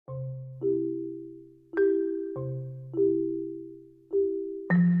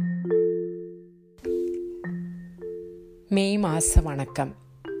May മാസ വണക്കം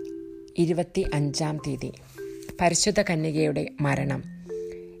 25-ാം തീയതി. പരിശുദ്ധ കന്യകയുടെ മരണം.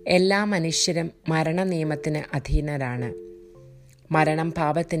 എല്ലാ മനുഷ്യരും മരണ നിയമത്തിന് അധീനരാണ്. മരണം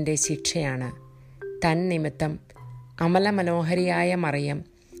പാപത്തിൻ്റെ ശിക്ഷയാണ്. തന്നിമിത്തം അമലമനോഹരിയായ മറിയം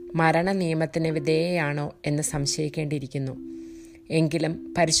മരണ നിയമത്തിന് വിധേയയാണോ എന്ന് സംശയിക്കേണ്ടിയിരിക്കുന്നു. എങ്കിലും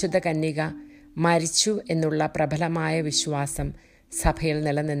പരിശുദ്ധ കന്യക മരിച്ചു എന്നുള്ള പ്രബലമായ വിശ്വാസം സഭയിൽ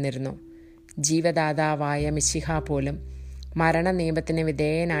നിലനിന്നിരുന്നു. ജീവദാതാവായ മിശിഹ പോലും മരണ നിയമത്തിന്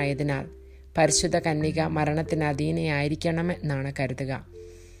വിധേയനായതിനാൽ പരിശുദ്ധ കന്യക മരണത്തിന് അധീനയായിരിക്കണമെന്നാണ് കരുതുക.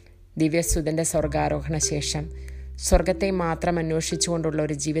 ദിവ്യസുതൻ്റെ സ്വർഗാരോഹണ ശേഷം സ്വർഗത്തെ മാത്രം അന്വേഷിച്ചുകൊണ്ടുള്ള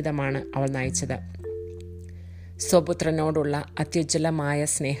ഒരു ജീവിതമാണ് അവൾ നയിച്ചത്. സ്വപുത്രനോടുള്ള അത്യുജ്വലമായ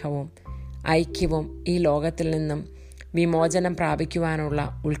സ്നേഹവും ഐക്യവും ഈ ലോകത്തിൽ നിന്നും വിമോചനം പ്രാപിക്കുവാനുള്ള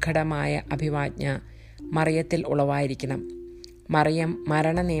ഉത്കടമായ അഭിവാജ്ഞ മറിയത്തിൽ ഉളവായിരിക്കണം. മറിയം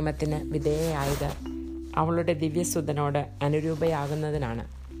മരണ നിയമത്തിന് വിധേയയായത് അവളുടെ ദിവ്യസുതനോട് അനുരൂപയാകുന്നതിനാണ്.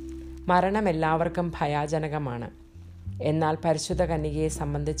 മരണം എല്ലാവർക്കും ഭയാജനകമാണ്. എന്നാൽ പരിശുദ്ധ കന്യകയെ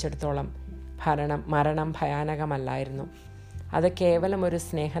സംബന്ധിച്ചിടത്തോളം മരണം ഭയാനകമല്ലായിരുന്നു. അത് കേവലം ഒരു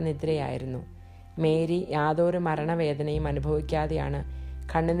സ്നേഹനിദ്രയായിരുന്നു. മേരി യാതൊരു മരണവേദനയും അനുഭവിക്കാതെയാണ്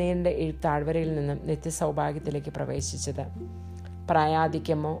കണ്ണുനീരിൻ്റെ താഴ്വരയിൽ നിന്നും നിത്യസൗഭാഗ്യത്തിലേക്ക് പ്രവേശിച്ചത്.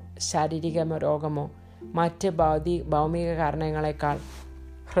 പ്രായാധിക്യമോ ശാരീരിക രോഗമോ മറ്റ് ഭൗമിക കാരണങ്ങളെക്കാൾ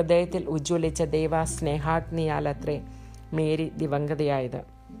ഹൃദയത്തിൽ ഉജ്ജ്വലിച്ച ദൈവസ്നേഹാഗ്നിയാലത്രേ മേരി ദിവംഗതയായത്.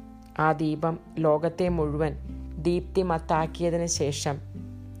 ആ ദീപം ലോകത്തെ മുഴുവൻ ദീപ്തിമത്താക്കിയതിന് ശേഷം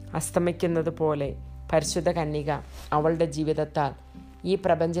അസ്തമിക്കുന്നത് പോലെ പരിശുദ്ധ കന്യക അവളുടെ ജീവിതത്താൽ ഈ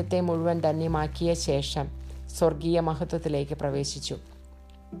പ്രപഞ്ചത്തെ മുഴുവൻ ധന്യമാക്കിയ ശേഷം സ്വർഗീയ മഹത്വത്തിലേക്ക് പ്രവേശിച്ചു.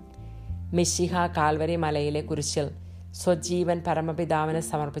 മിശിഹ കാൽവരി മലയിലെ കുരിശിൽ സ്വജീവൻ പരമപിതാവിന്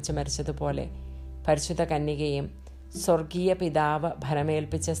സമർപ്പിച്ച് മരിച്ചതുപോലെ പരിശുദ്ധ കന്യകയും സ്വർഗീയ പിതാവ്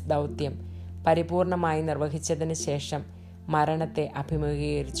ഭരമേൽപ്പിച്ച ദൗത്യം പരിപൂർണമായി നിർവഹിച്ചതിന് ശേഷം മരണത്തെ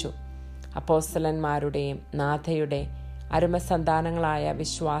അഭിമുഖീകരിച്ചു. അപ്പോസ്തലന്മാരുടെയും നാഥയുടെ അരുമസന്താനങ്ങളായ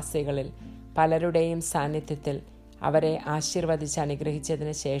വിശ്വാസികളിൽ പലരുടെയും സാന്നിധ്യത്തിൽ അവരെ ആശീർവദിച്ച്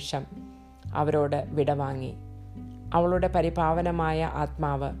അനുഗ്രഹിച്ചതിന് ശേഷം അവരോട് വിടവാങ്ങി. അവളുടെ പരിപാവനമായ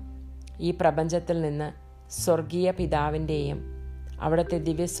ആത്മാവ് ഈ പ്രപഞ്ചത്തിൽ നിന്ന് സ്വർഗീയ പിതാവിൻ്റെയും അവിടുത്തെ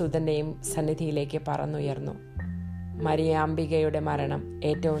ദിവ്യസുതൻ്റെയും സന്നിധിയിലേക്ക് പറന്നുയർന്നു. മരിയാംബികയുടെ മരണം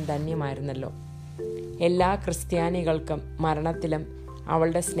ഏറ്റവും ധന്യമായിരുന്നല്ലോ. എല്ലാ ക്രിസ്ത്യാനികൾക്കും മരണത്തിലും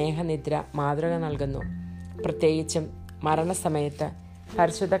അവളുടെ സ്നേഹനിദ്ര മാതൃക നൽകുന്നു. പ്രത്യേകിച്ചും മരണസമയത്ത്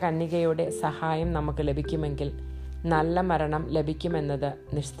പരിശുദ്ധ കന്യകയുടെ സഹായം നമുക്ക് ലഭിക്കുമെങ്കിൽ നല്ല മരണം ലഭിക്കുമെന്നത്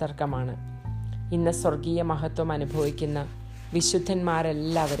നിസ്തർക്കമാണ്. ഇന്ന് സ്വർഗീയ മഹത്വം അനുഭവിക്കുന്ന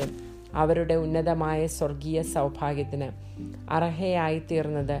വിശുദ്ധന്മാരെല്ലാവരും അവരുടെ ഉന്നതമായ സ്വർഗീയ സൗഭാഗ്യത്തിന്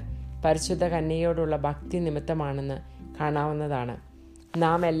അർഹയായിത്തീർന്നത് പരിശുദ്ധ കന്യകയോടുള്ള ഭക്തി നിമിത്തമാണെന്ന് കാണാവുന്നതാണ്.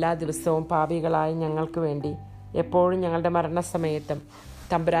 നാം എല്ലാ ദിവസവും പാപികളായ ഞങ്ങൾക്ക് വേണ്ടി എപ്പോഴും ഞങ്ങളുടെ മരണസമയത്തും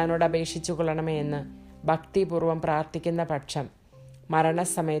തമ്പുരാനോട് അപേക്ഷിച്ചു കൊള്ളണമേ എന്ന് ഭക്തിപൂർവം പ്രാർത്ഥിക്കുന്ന പക്ഷം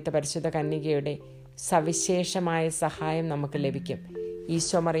മരണസമയത്ത് പരിശുദ്ധ കന്യകയുടെ സവിശേഷമായ സഹായം നമുക്ക് ലഭിക്കും.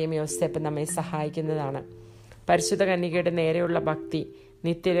 ഈശോ മറിയം യോസേപ്പ് നമ്മെ സഹായിക്കുന്നതാണ്. പരിശുദ്ധ കന്യകയുടെ നേരെയുള്ള ഭക്തി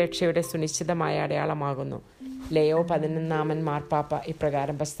നിത്യരക്ഷയുടെ സുനിശ്ചിതമായ അടയാളമാകുന്നു. ലയോ 11 മാർപ്പാപ്പ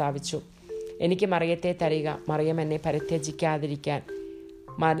ഇപ്രകാരം പ്രസ്താവിച്ചു: എനിക്ക് മറിയത്തെ തരിക, മറിയം എന്നെ പരിത്യജിക്കാതിരിക്കാൻ.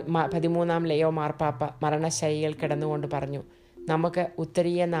 13 ലയോ മാർപ്പാപ്പ മരണശയ്യയിൽ കിടന്നുകൊണ്ട് പറഞ്ഞു: നമുക്ക്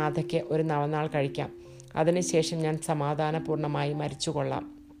ഉത്തരീയ നാഥയ്ക്ക് ഒരു നവനാൾ കഴിക്കാം, അതിനുശേഷം ഞാൻ സമാധാനപൂർണമായി മരിച്ചുകൊള്ളാം.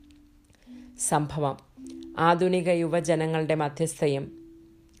 സംഭവം: ആധുനിക യുവജനങ്ങളുടെ മധ്യസ്ഥയും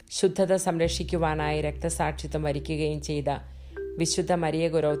ശുദ്ധത സംരക്ഷിക്കുവാനായി രക്തസാക്ഷിത്വം വരിക്കുകയും ചെയ്ത വിശുദ്ധ മരിയ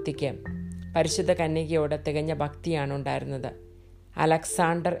ഗൊരോത്തിക്ക് പരിശുദ്ധ കന്യകയോട് തികഞ്ഞ ഭക്തിയാണ് ഉണ്ടായിരുന്നത്.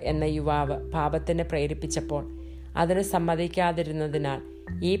 അലക്സാണ്ടർ എന്ന യുവാവ് പാപത്തിന് പ്രേരിപ്പിച്ചപ്പോൾ അതിന് സമ്മതിക്കാതിരുന്നതിനാൽ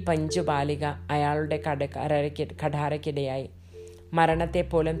ഈ പഞ്ചുബാലിക അയാളുടെ കഠാരയ്ക്കിടയായി. മരണത്തെ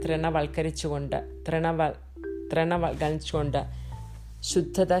പോലും തൃണവൽക്കരിച്ചുകൊണ്ട്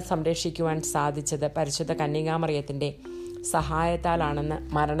ശുദ്ധത സംരക്ഷിക്കുവാൻ സാധിച്ചത് പരിശുദ്ധ കന്യകാമറിയത്തിൻ്റെ സഹായത്താലാണെന്ന്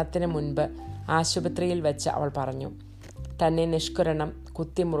മരണത്തിന് മുൻപ് ആശുപത്രിയിൽ വെച്ച് അവൾ പറഞ്ഞു. തന്നെ നിഷ്കുരണം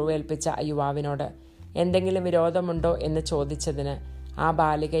കുത്തി മുറിവേൽപ്പിച്ച യുവാവിനോട് എന്തെങ്കിലും വിരോധമുണ്ടോ എന്ന് ചോദിച്ചതിന് ആ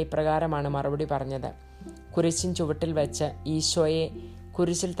ബാലിക ഇപ്രകാരമാണ് മറുപടി പറഞ്ഞത്: കുരിശിൻ ചുവട്ടിൽ വെച്ച് ഈശോയെ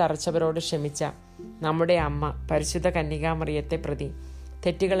കുരിശിൽ തറച്ചവരോട് ക്ഷമിച്ച നമ്മുടെ അമ്മ പരിശുദ്ധ കന്യകാമറിയത്തെ പ്രതി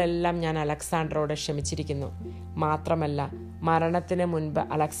തെറ്റുകളെല്ലാം ഞാൻ അലക്സാണ്ടറോട് ക്ഷമിച്ചിരിക്കുന്നു. മാത്രമല്ല, മരണത്തിന് മുൻപ്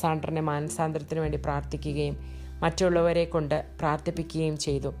അലക്സാണ്ടറിനെ മാനസാന്തരത്തിന് വേണ്ടി പ്രാർത്ഥിക്കുകയും മറ്റുള്ളവരെ കൊണ്ട് പ്രാർത്ഥിപ്പിക്കുകയും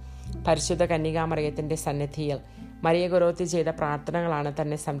ചെയ്തു. പരിശുദ്ധ കന്യകാമറിയത്തിൻ്റെ സന്നിധിയിൽ മരിയ ഗൊരോത്തി ചെയ്ത പ്രാർത്ഥനകളാണ്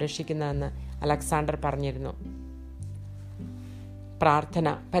തന്നെ സംരക്ഷിക്കുന്നതെന്ന് അലക്സാണ്ടർ പറഞ്ഞിരുന്നു. പ്രാർത്ഥന: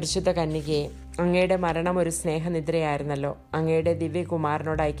 പരിശുദ്ധ കന്യകയെ, അങ്ങയുടെ മരണം ഒരു സ്നേഹനിദ്രയായിരുന്നല്ലോ. അങ്ങയുടെ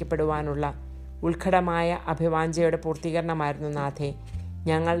ദിവ്യകുമാരനോട് ഐക്യപ്പെടുവാനുള്ള ഉത്കടമായ അഭിവാഞ്ചയുടെ പൂർത്തീകരണമായിരുന്നു നാഥേ.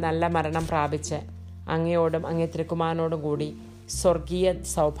 ഞങ്ങൾ നല്ല മരണം പ്രാപിച്ച് അങ്ങയോടും അങ്ങേ തിരുക്കുമാരനോടും കൂടി സ്വർഗീയ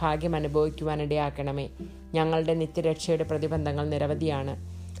സൗഭാഗ്യം അനുഭവിക്കുവാനിടയാക്കണമേ. ഞങ്ങളുടെ നിത്യരക്ഷയുടെ പ്രതിബന്ധങ്ങൾ നിരവധിയാണ്.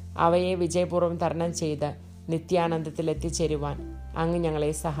 അവയെ വിജയപൂർവ്വം തരണം ചെയ്ത് നിത്യാനന്ദത്തിൽ എത്തിച്ചേരുവാൻ അങ്ങ്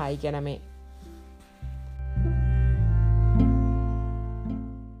ഞങ്ങളെ സഹായിക്കണമേ.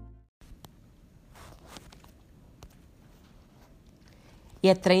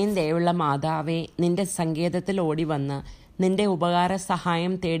 എത്രയും ദയുള്ള മാതാവേ, നിന്റെ സങ്കേതത്തിൽ ഓടിവന്ന് നിന്റെ ഉപകാര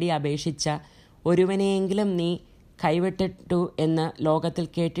സഹായം തേടി അപേക്ഷിച്ച ഒരുവനെയെങ്കിലും നീ കൈവിട്ടിട്ടു എന്ന് ലോകത്തിൽ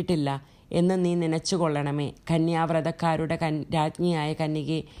കേട്ടിട്ടില്ല എന്ന് നീ നനച്ചുകൊള്ളണമേ. കന്യാവ്രതക്കാരുടെ രാജ്ഞിയായ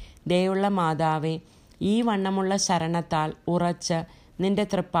കന്യകേ, ദയുള്ള മാതാവേ, ഈ വണ്ണമുള്ള ശരണത്താൽ ഉറച്ച് നിന്റെ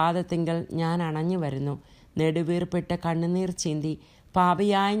തൃപ്പാദത്തിങ്കൽ ഞാൻ അണഞ്ഞു വരുന്നു. നെടുവീർപ്പിട്ട് കണ്ണുനീർ ചീന്തി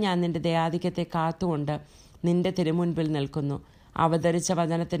പാപിയായി ഞാൻ നിന്റെ ദയാധിക്യത്തെ കാത്തുകൊണ്ട് നിന്റെ തിരുമുൻപിൽ നിൽക്കുന്നു. അവതരിച്ച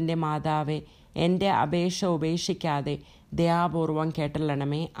വചനത്തിൻ്റെ മാതാവേ, എൻ്റെ അപേക്ഷ ഉപേക്ഷിക്കാതെ ദയാപൂർവം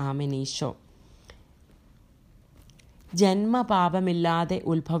കേട്ടല്ലണമേ. ആമേൻ. ഈശോ, ജന്മപാപമില്ലാതെ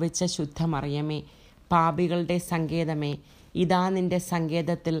ഉത്ഭവിച്ച ശുദ്ധമറിയമേ, പാപികളുടെ സങ്കേതമേ, ഇതാ നിന്റെ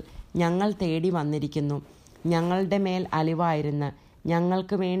സങ്കേതത്തിൽ ഞങ്ങൾ തേടി വന്നിരിക്കുന്നു. ഞങ്ങളുടെ മേൽ അലിവായിരുന്ന്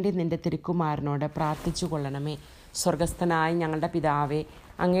ഞങ്ങൾക്ക് വേണ്ടി നിന്റെ തിരുക്കുമാരനോട് പ്രാർത്ഥിച്ചു കൊള്ളണമേ. സ്വർഗസ്ഥനായ ഞങ്ങളുടെ പിതാവേ,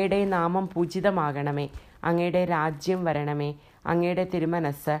 അങ്ങയുടെ നാമം പൂജിതമാകണമേ. അങ്ങയുടെ രാജ്യം വരണമേ. അങ്ങയുടെ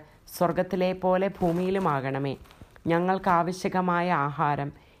തിരുമനസ് സ്വർഗത്തിലെ പോലെ ഭൂമിയിലുമാകണമേ. ഞങ്ങൾക്ക് ആവശ്യകമായ ആഹാരം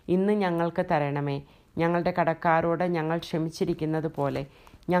ഇന്ന് ഞങ്ങൾക്ക് തരണമേ. ഞങ്ങളുടെ കടക്കാരോട് ഞങ്ങൾ ക്ഷമിച്ചിരിക്കുന്നത് പോലെ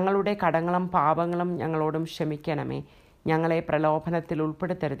ഞങ്ങളുടെ കടങ്ങളും പാപങ്ങളും ഞങ്ങളോടും ക്ഷമിക്കണമേ. ഞങ്ങളെ പ്രലോഭനത്തിൽ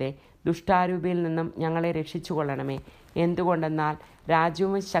ഉൾപ്പെടുത്തരുതേ, ദുഷ്ടാരൂപിയിൽ നിന്നും ഞങ്ങളെ രക്ഷിച്ചു കൊള്ളണമേ. എന്തുകൊണ്ടെന്നാൽ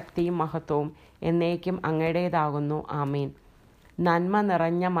രാജ്യവും ശക്തിയും മഹത്വവും എന്നേക്കും അങ്ങയുടേതാകുന്നു. ആമേൻ. നന്മ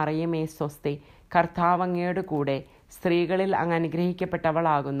നിറഞ്ഞ മറിയമേ സ്വസ്തി, കർത്താവ് അങ്ങയുടെ കൂടെ സ്ത്രീകളിൽ അങ്ങ്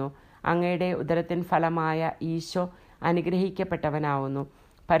അനുഗ്രഹിക്കപ്പെട്ടവളാകുന്നു. അങ്ങയുടെ ഉദരത്തിൻ ഫലമായ ഈശോ അനുഗ്രഹിക്കപ്പെട്ടവനാവുന്നു.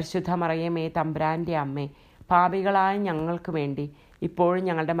 പരിശുദ്ധ മറിയമേ, തമ്പുരാൻ്റെ അമ്മേ, പാപികളായ ഞങ്ങൾക്ക് വേണ്ടി ഇപ്പോഴും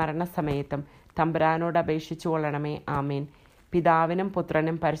ഞങ്ങളുടെ മരണസമയത്തും തമ്പുരാനോട് അപേക്ഷിച്ചു കൊള്ളണമേ. ആമേൻ. പിതാവിനും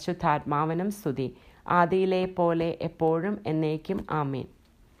പുത്രനും പരിശുദ്ധാത്മാവിനും സ്തുതി, ആദിയിലെ പോലെ എപ്പോഴും എന്നേക്കും. ആമേൻ.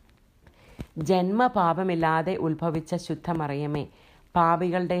 ജന്മപാപമില്ലാതെ ഉത്ഭവിച്ച ശുദ്ധമറിയമേ,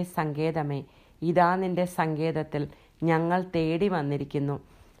 പാപികളുടെ സങ്കേതമേ, ഇതാ നിന്റെ സങ്കേതത്തിൽ ഞങ്ങൾ തേടി വന്നിരിക്കുന്നു.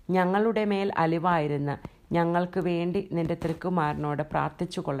 ഞങ്ങളുടെ മേൽ അലിവായിരുന്ന് ഞങ്ങൾക്ക് വേണ്ടി നിന്റെ തിരുക്കുമാരനോട്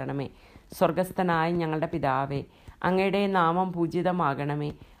പ്രാർത്ഥിച്ചു കൊള്ളണമേ. സ്വർഗസ്ഥനായ ഞങ്ങളുടെ പിതാവേ, അങ്ങയുടെ നാമം പൂജിതമാകണമേ.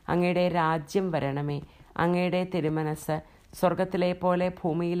 അങ്ങയുടെ രാജ്യം വരണമേ. അങ്ങയുടെ തിരുമനസ് സ്വർഗത്തിലെ പോലെ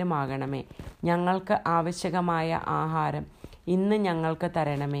ഭൂമിയിലുമാകണമേ. ഞങ്ങൾക്ക് ആവശ്യകമായ ആഹാരം ഇന്ന് ഞങ്ങൾക്ക്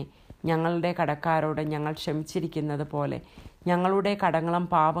തരണമേ. ഞങ്ങളുടെ കടക്കാരോട് ഞങ്ങൾ ക്ഷമിച്ചിരിക്കുന്നത് പോലെ ഞങ്ങളുടെ കടങ്ങളും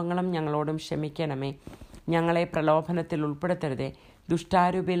പാപങ്ങളും ഞങ്ങളോടും ക്ഷമിക്കണമേ. ഞങ്ങളെ പ്രലോഭനത്തിൽ ഉൾപ്പെടുത്തരുതേ,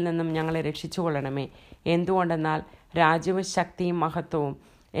 ദുഷ്ടാരൂപിയിൽ നിന്നും ഞങ്ങളെ രക്ഷിച്ചു കൊള്ളണമേ. എന്തുകൊണ്ടെന്നാൽ രാജ്യവും ശക്തിയും മഹത്വവും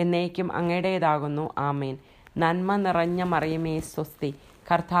എന്നേക്കും അങ്ങയുടേതാകുന്നു. ആമേൻ. നന്മ നിറഞ്ഞ മറിയമേ സ്വസ്തി,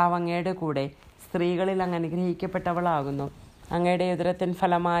 കർത്താവ് അങ്ങയുടെ കൂടെ സ്ത്രീകളിൽ അങ്ങ് അനുഗ്രഹിക്കപ്പെട്ടവളാകുന്നു. അങ്ങയുടെ ഉദരത്തിൻ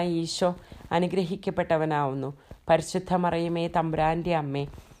ഫലമായി ഈശോ അനുഗ്രഹിക്കപ്പെട്ടവനാവുന്നു. പരിശുദ്ധ മറിയമേ, തമ്പുരാൻ്റെ അമ്മേ,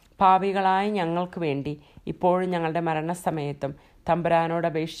 പാപികളായ ഞങ്ങൾക്ക് വേണ്ടി ഇപ്പോഴും ഞങ്ങളുടെ മരണസമയത്തും തമ്പുരാനോട്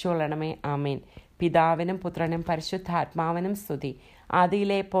അപേക്ഷിച്ചു കൊള്ളണമേ. ആമേൻ. പിതാവിനും പുത്രനും പരിശുദ്ധാത്മാവിനും സ്തുതി,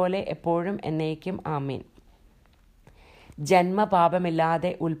 ആദിയിലെ പോലെ എപ്പോഴും എന്നേക്കും. ആമേൻ.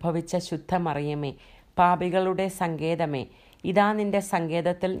 ജന്മപാപമില്ലാതെ ഉത്ഭവിച്ച ശുദ്ധമറിയമേ, പാപികളുടെ സങ്കേതമേ, ഇതാ നിന്റെ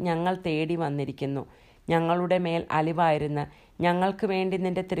സങ്കേതത്തിൽ ഞങ്ങൾ തേടി വന്നിരിക്കുന്നു. ഞങ്ങളുടെ മേൽ അലിവായിരുന്ന് ഞങ്ങൾക്ക് വേണ്ടി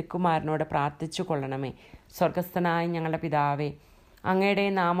നിന്റെ തിരുക്കുമാരനോട് പ്രാർത്ഥിച്ചു കൊള്ളണമേ. സ്വർഗസ്ഥനായ ഞങ്ങളുടെ പിതാവേ, അങ്ങയുടെ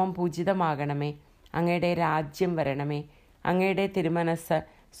നാമം പൂജിതമാകണമേ. അങ്ങയുടെ രാജ്യം വരണമേ. അങ്ങയുടെ തിരുമനസ്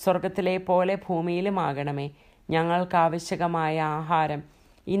സ്വർഗത്തിലെ പോലെ ഭൂമിയിലുമാകണമേ. ഞങ്ങൾക്ക് ആവശ്യകമായ ആഹാരം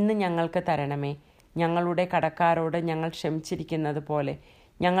ഇന്ന് ഞങ്ങൾക്ക് തരണമേ. ഞങ്ങളുടെ കടക്കാരോട് ഞങ്ങൾ ക്ഷമിച്ചിരിക്കുന്നത് പോലെ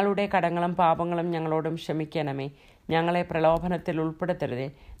ഞങ്ങളുടെ കടങ്ങളും പാപങ്ങളും ഞങ്ങളോടും ക്ഷമിക്കണമേ. ഞങ്ങളെ പ്രലോഭനത്തിൽ ഉൾപ്പെടുത്തരുതേ,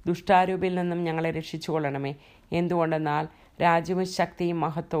 ദുഷ്ടാരൂപിയിൽ നിന്നും ഞങ്ങളെ രക്ഷിച്ചു കൊള്ളണമേ. എന്തുകൊണ്ടെന്നാൽ രാജ്യവും ശക്തിയും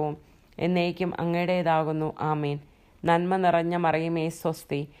മഹത്വവും എന്നേക്കും അങ്ങയുടേതാകുന്നു. ആമേൻ. നന്മ നിറഞ്ഞ മറിയമേ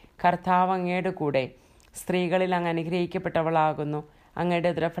സ്വസ്തി, കർത്താവ് അങ്ങയുടെ കൂടെ സ്ത്രീകളിൽ അങ്ങ് അനുഗ്രഹിക്കപ്പെട്ടവളാകുന്നു. അങ്ങയുടെ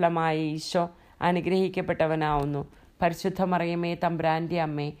ഉദരഫലമായ ഈശോ അനുഗ്രഹിക്കപ്പെട്ടവനാവുന്നു. പരിശുദ്ധ മറിയമേ, തമ്പുരാൻ്റെ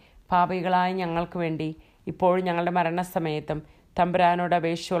അമ്മേ, പാപികളായ ഞങ്ങൾക്ക് വേണ്ടി ഇപ്പോഴും ഞങ്ങളുടെ മരണസമയത്തും തമ്പുരാനോട്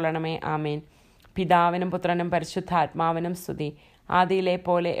അപേക്ഷിച്ചു കൊള്ളണമേ. ആമേൻ. പിതാവിനും പുത്രനും പരിശുദ്ധാത്മാവിനും സ്തുതി, ആദിയിലെ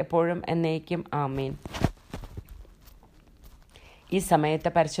പോലെ എപ്പോഴും എന്നേക്കും. ആമേൻ. ഈ സമയത്ത്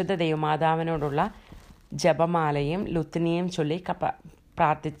പരിശുദ്ധ ദൈവമാതാവിനോടുള്ള ജപമാലയും ലുത്തിനിയും ചൊല്ലി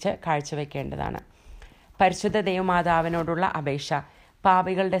പ്രാർത്ഥിച്ച് കാഴ്ചവെക്കേണ്ടതാണ്. പരിശുദ്ധ ദൈവമാതാവിനോടുള്ള അപേക്ഷ.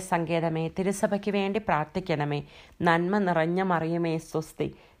 പാപികളുടെ സങ്കേതമേ, തിരുസഭയ്ക്ക് വേണ്ടി പ്രാർത്ഥിക്കണമേ. നന്മ നിറഞ്ഞ മറിയമേ സ്വസ്തി,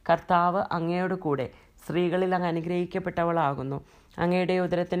 കർത്താവ് അങ്ങയോട് കൂടെ സ്ത്രീകളിൽ അങ്ങ് അനുഗ്രഹിക്കപ്പെട്ടവളാകുന്നു. അങ്ങയുടെ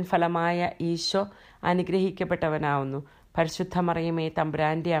ഉദരത്തിൻ ഫലമായ ഈശോ അനുഗ്രഹിക്കപ്പെട്ടവനാവുന്നു. പരിശുദ്ധ മറിയമേ,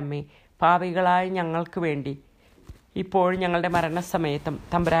 തമ്പുരാൻ്റെ അമ്മേ, പാപികളായ ഞങ്ങൾക്ക് വേണ്ടി ഇപ്പോഴും ഞങ്ങളുടെ മരണസമയത്തും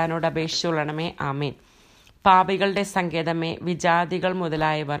തമ്പുരാനോട് അപേക്ഷിച്ചുകൊള്ളണമേ. ആമേൻ. പാപികളുടെ സങ്കേതമേ, വിജാതികൾ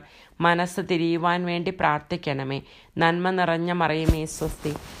മുതലായവർ മനസ്സ് തിരിയുവാൻ വേണ്ടി പ്രാർത്ഥിക്കണമേ. നന്മ നിറഞ്ഞ മറിയമേ,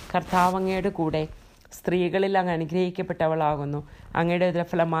 സ്വസ്തി. കർത്താവ് അങ്ങയുടെ കൂടെ സ്ത്രീകളിൽ അങ്ങ് അനുഗ്രഹിക്കപ്പെട്ടവളാകുന്നു. അങ്ങയുടെ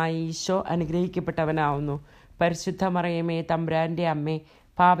ഉദരഫലമായി ഈശോ അനുഗ്രഹിക്കപ്പെട്ടവനാവുന്നു. പരിശുദ്ധ മറിയമേ, തമ്പുരാൻ്റെ അമ്മേ,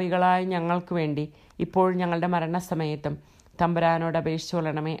 പാപികളായ ഞങ്ങൾക്ക് വേണ്ടി ഇപ്പോഴും ഞങ്ങളുടെ മരണസമയത്തും തമ്പുരാനോട്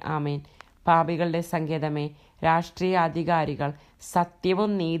അപേക്ഷിച്ചുകൊള്ളണമേ. ആമേൻ. പാപികളുടെ സങ്കേതമേ, രാഷ്ട്രീയ അധികാരികൾ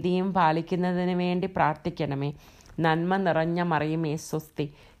സത്യവും നീതിയും പാലിക്കുന്നതിന് വേണ്ടി പ്രാർത്ഥിക്കണമേ. നന്മ നിറഞ്ഞ മറിയമേ, സ്വസ്തി.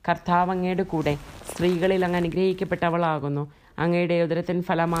 കർത്താവ് അങ്ങയുടെ കൂടെ സ്ത്രീകളിൽ അങ്ങ് അനുഗ്രഹിക്കപ്പെട്ടവളാകുന്നു. അങ്ങയുടെ ഉദരത്തിൻ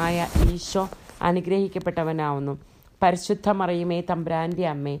ഫലമായ ഈശോ അനുഗ്രഹിക്കപ്പെട്ടവനാവുന്നു. പരിശുദ്ധ മറിയമേ, തമ്പുരാൻ്റെ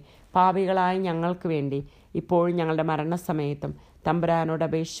അമ്മേ, പാപികളായ ഞങ്ങൾക്ക് വേണ്ടി ഇപ്പോഴും ഞങ്ങളുടെ മരണസമയത്തും തമ്പുരാനോട്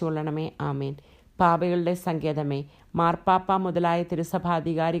അപേക്ഷിച്ചുകൊള്ളണമേ. ആമേൻ. പാപികളുടെ സങ്കേതമേ, മാർപ്പാപ്പ മുതലായ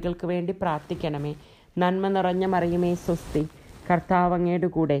തിരുസഭാധികാരികൾക്ക് വേണ്ടി പ്രാർത്ഥിക്കണമേ. നന്മ നിറഞ്ഞ മറിയമേ, സ്വസ്തി. കർത്താവ് അങ്ങയുടെ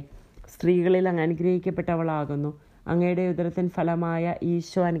കൂടെ സ്ത്രീകളിൽ അങ്ങ് അനുഗ്രഹിക്കപ്പെട്ടവളാകുന്നു. അങ്ങയുടെ ഉദരത്തിൻ ഫലമായ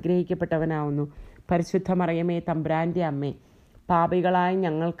ഈശോ അനുഗ്രഹിക്കപ്പെട്ടവനാവുന്നു. പരിശുദ്ധ മറിയമേ, തമ്പുരാൻ്റെ അമ്മേ, പാപികളായ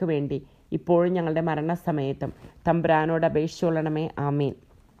ഞങ്ങൾക്ക് വേണ്ടി ഇപ്പോഴും ഞങ്ങളുടെ മരണസമയത്തും തമ്പുരാനോട് അപേക്ഷിച്ചുകൊള്ളണമേ. ആമേൻ.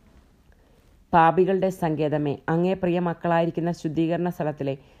 പാപികളുടെ സങ്കേതമേ, അങ്ങേ പ്രിയ മക്കളായിരിക്കുന്ന ശുദ്ധീകരണ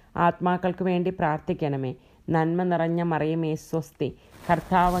സ്ഥലത്തിലെ ആത്മാക്കൾക്ക് വേണ്ടി പ്രാർത്ഥിക്കണമേ. നന്മ നിറഞ്ഞ മറിയമേ, സ്വസ്തി.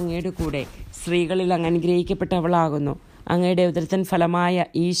 കർത്താവ് അങ്ങയുടെ കൂടെ സ്ത്രീകളിൽ അങ്ങ് അനുഗ്രഹിക്കപ്പെട്ടവളാകുന്നു. അങ്ങയുടെ ഉദരത്തിൻ ഫലമായ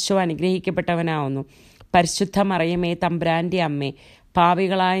ഈശോ അനുഗ്രഹിക്കപ്പെട്ടവനാവുന്നു. പരിശുദ്ധ മറിയമേ, തമ്പുരാൻ്റെ അമ്മേ,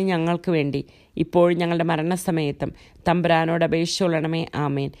 പാപികളായ ഞങ്ങൾക്ക് വേണ്ടി ഇപ്പോഴും ഞങ്ങളുടെ മരണസമയത്തും തമ്പുരാനോട് അപേക്ഷിച്ചുകൊള്ളണമേ.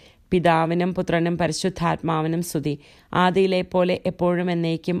 ആമേൻ. പിതാവിനും പുത്രനും പരിശുദ്ധാത്മാവിനും സ്തുതി, ആദിയിലെ പോലെ എപ്പോഴും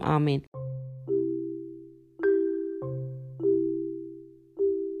എന്നേക്കും. ആമേൻ.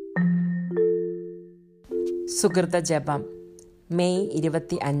 സുഹൃത ജപം. മെയ്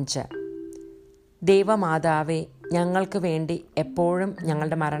 25. ദൈവമാതാവേ, ഞങ്ങൾക്ക് വേണ്ടി എപ്പോഴും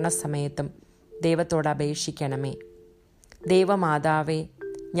ഞങ്ങളുടെ മരണസമയത്തും ദൈവത്തോട് അപേക്ഷിക്കണമേ. ദൈവമാതാവേ,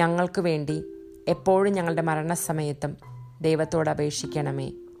 ഞങ്ങൾക്ക് വേണ്ടി എപ്പോഴും ഞങ്ങളുടെ മരണസമയത്തും ദൈവത്തോട് അപേക്ഷിക്കണമേ.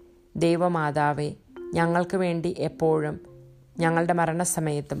 ദൈവമാതാവേ, ഞങ്ങൾക്ക് വേണ്ടി എപ്പോഴും ഞങ്ങളുടെ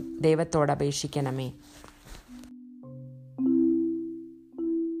മരണസമയത്തും ദൈവത്തോട് അപേക്ഷിക്കണമേ.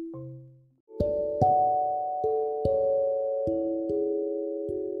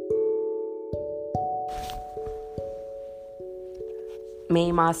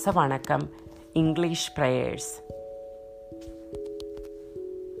 മെയ് മാസ വണക്കം. English prayers.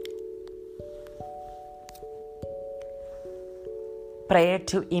 Prayer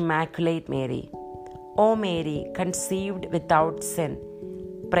to Immaculate Mary. O Mary, conceived without sin,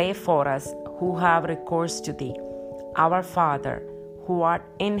 pray for us who have recourse to thee. Our Father, who art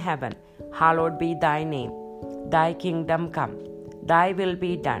in heaven, hallowed be thy name. Thy kingdom come, thy will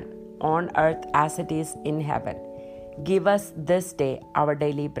be done, on earth as it is in heaven. Give us this day our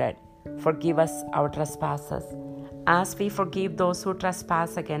daily bread. Forgive us our trespasses, as we forgive those who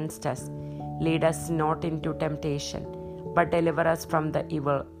trespass against us. Lead us not into temptation, but deliver us from the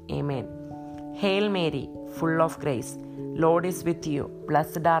evil. Amen. Hail Mary, full of grace, Lord is with you.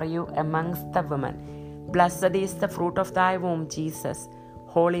 Blessed are you amongst the women. Blessed is the fruit of thy womb, Jesus.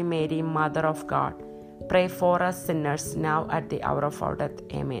 Holy Mary, Mother of God, pray for us sinners, now at the hour of our death.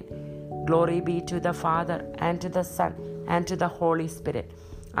 Amen. Glory be to the Father, and to the Son, and to the Holy Spirit,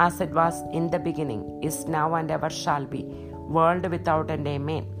 as it was in the beginning, is now, and ever shall be, world without end.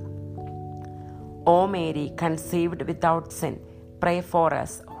 Amen. O Mary, conceived without sin, pray for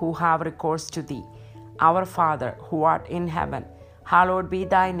us who have recourse to thee. Our Father, who art in heaven, hallowed be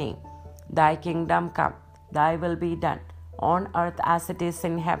thy name. Thy kingdom come, thy will be done, on earth as it is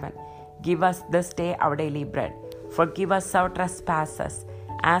in heaven. Give us this day our daily bread. Forgive us our trespasses,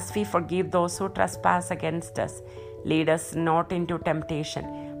 as we forgive those who trespass against us. Lead us not into temptation,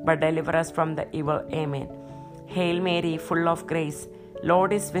 but deliver us from the evil. Amen. Hail Mary, full of grace,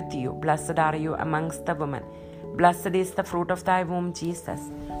 Lord is with you. Blessed are you amongst the women. Blessed is the fruit of thy womb, Jesus.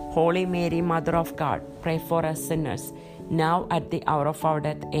 Holy Mary, Mother of God, pray for us sinners, now at the hour of our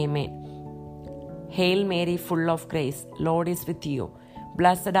death. Amen. Hail Mary, full of grace, Lord is with you.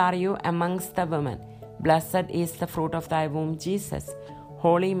 Blessed are you amongst the women. Blessed is the fruit of thy womb, Jesus.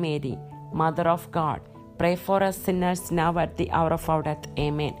 Holy Mary, Mother of God, pray for us sinners, now at the hour of our death.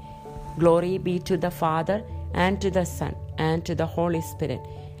 Amen. Glory be to the Father, and to the Son, and to the Holy Spirit,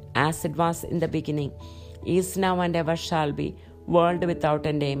 as it was in the beginning, is now, and ever shall be, world without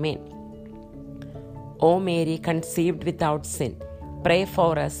end. Amen. O Mary, conceived without sin, pray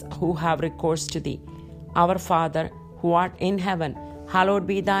for us who have recourse to thee. Our Father, who art in heaven, hallowed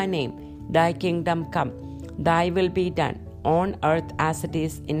be thy name. Thy kingdom come, thy will be done, on earth as it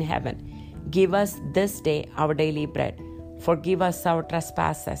is in heaven. Give us this day our daily bread. Forgive us our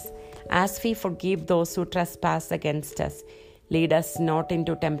trespasses, as we forgive those who trespass against us. Lead us not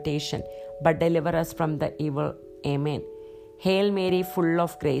into temptation, but deliver us from the evil. Amen. Hail Mary, full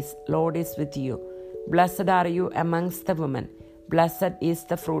of grace, Lord is with you. Blessed are you amongst the women. Blessed is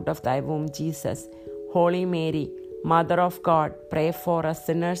the fruit of thy womb, Jesus. Holy Mary, Mother of God, pray for us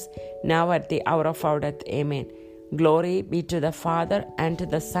sinners, now at the hour of our death. Amen. Glory be to the Father, and to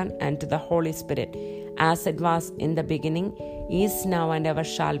the Son, and to the Holy Spirit, as it was in the beginning, is now, and ever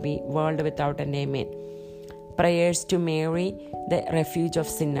shall be, world without end. Amen. Prayers to Mary, the refuge of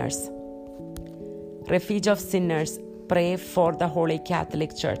sinners. Refuge of sinners, pray for the Holy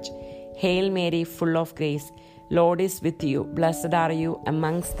Catholic Church. Hail Mary, full of grace, Lord is with you. Blessed are you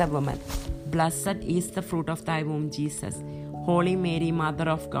amongst the women. Blessed is the fruit of thy womb, Jesus. Holy Mary, Mother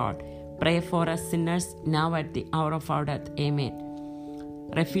of God, pray for us sinners, now at the hour of our death. Amen.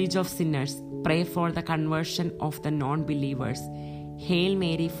 Refuge of sinners, pray for the conversion of the non-believers. Hail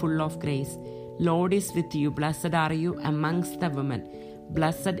Mary, full of grace, Lord is with you. Blessed are you amongst the women.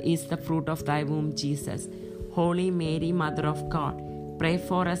 Blessed is the fruit of thy womb, Jesus. Holy Mary, Mother of God, pray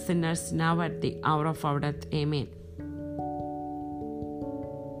for us sinners, now at the hour of our death. Amen.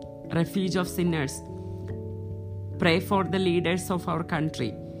 Refuge of sinners, pray for the leaders of our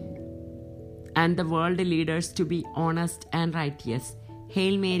country and the world leaders to be honest and righteous.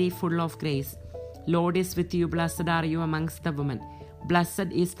 Hail Mary, full of grace, Lord is with you. Blessed are you amongst the women.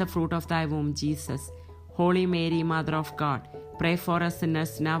 Blessed is the fruit of thy womb, Jesus. Holy Mary, Mother of God, pray for us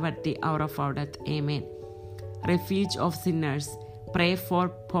sinners, now at the hour of our death. Amen. Refuge of sinners, pray for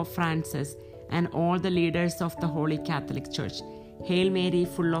Pope Francis and all the leaders of the Holy Catholic Church. Hail Mary,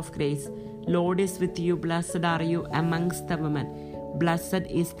 full of grace, Lord is with you. Blessed are you amongst the women. Blessed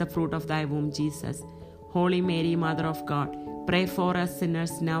is the fruit of thy womb, Jesus. Holy Mary, Mother of God, pray for us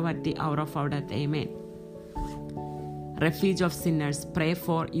sinners, now at the hour of our death. Amen. Refuge of sinners, pray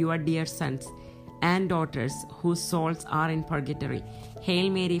for your dear sons and daughters whose souls are in purgatory.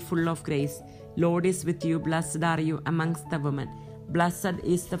 Hail Mary, full of grace, Lord is with you. Blessed are you amongst the women. Blessed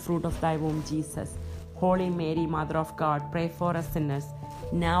is the fruit of thy womb, Jesus. Holy Mary, Mother of God, pray for us sinners,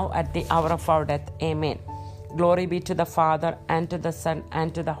 now at the hour of our death. Amen. Glory be to the Father, and to the Son,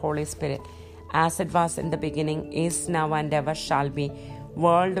 and to the Holy Spirit, as it was in the beginning, is now, and ever shall be,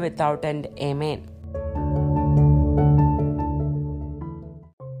 world without end. Amen.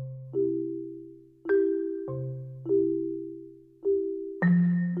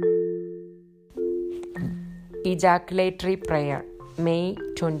 Ejaculatory Prayer, May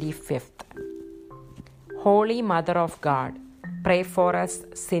 25th. Holy Mother of God, pray for us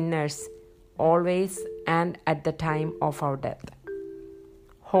sinners, always and at the time of our death.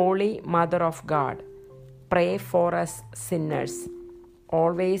 Holy Mother of God, pray for us sinners,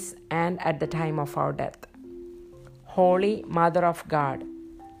 always and at the time of our death. Holy Mother of God,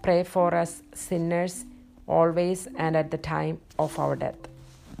 pray for us sinners, always and at the time of our death.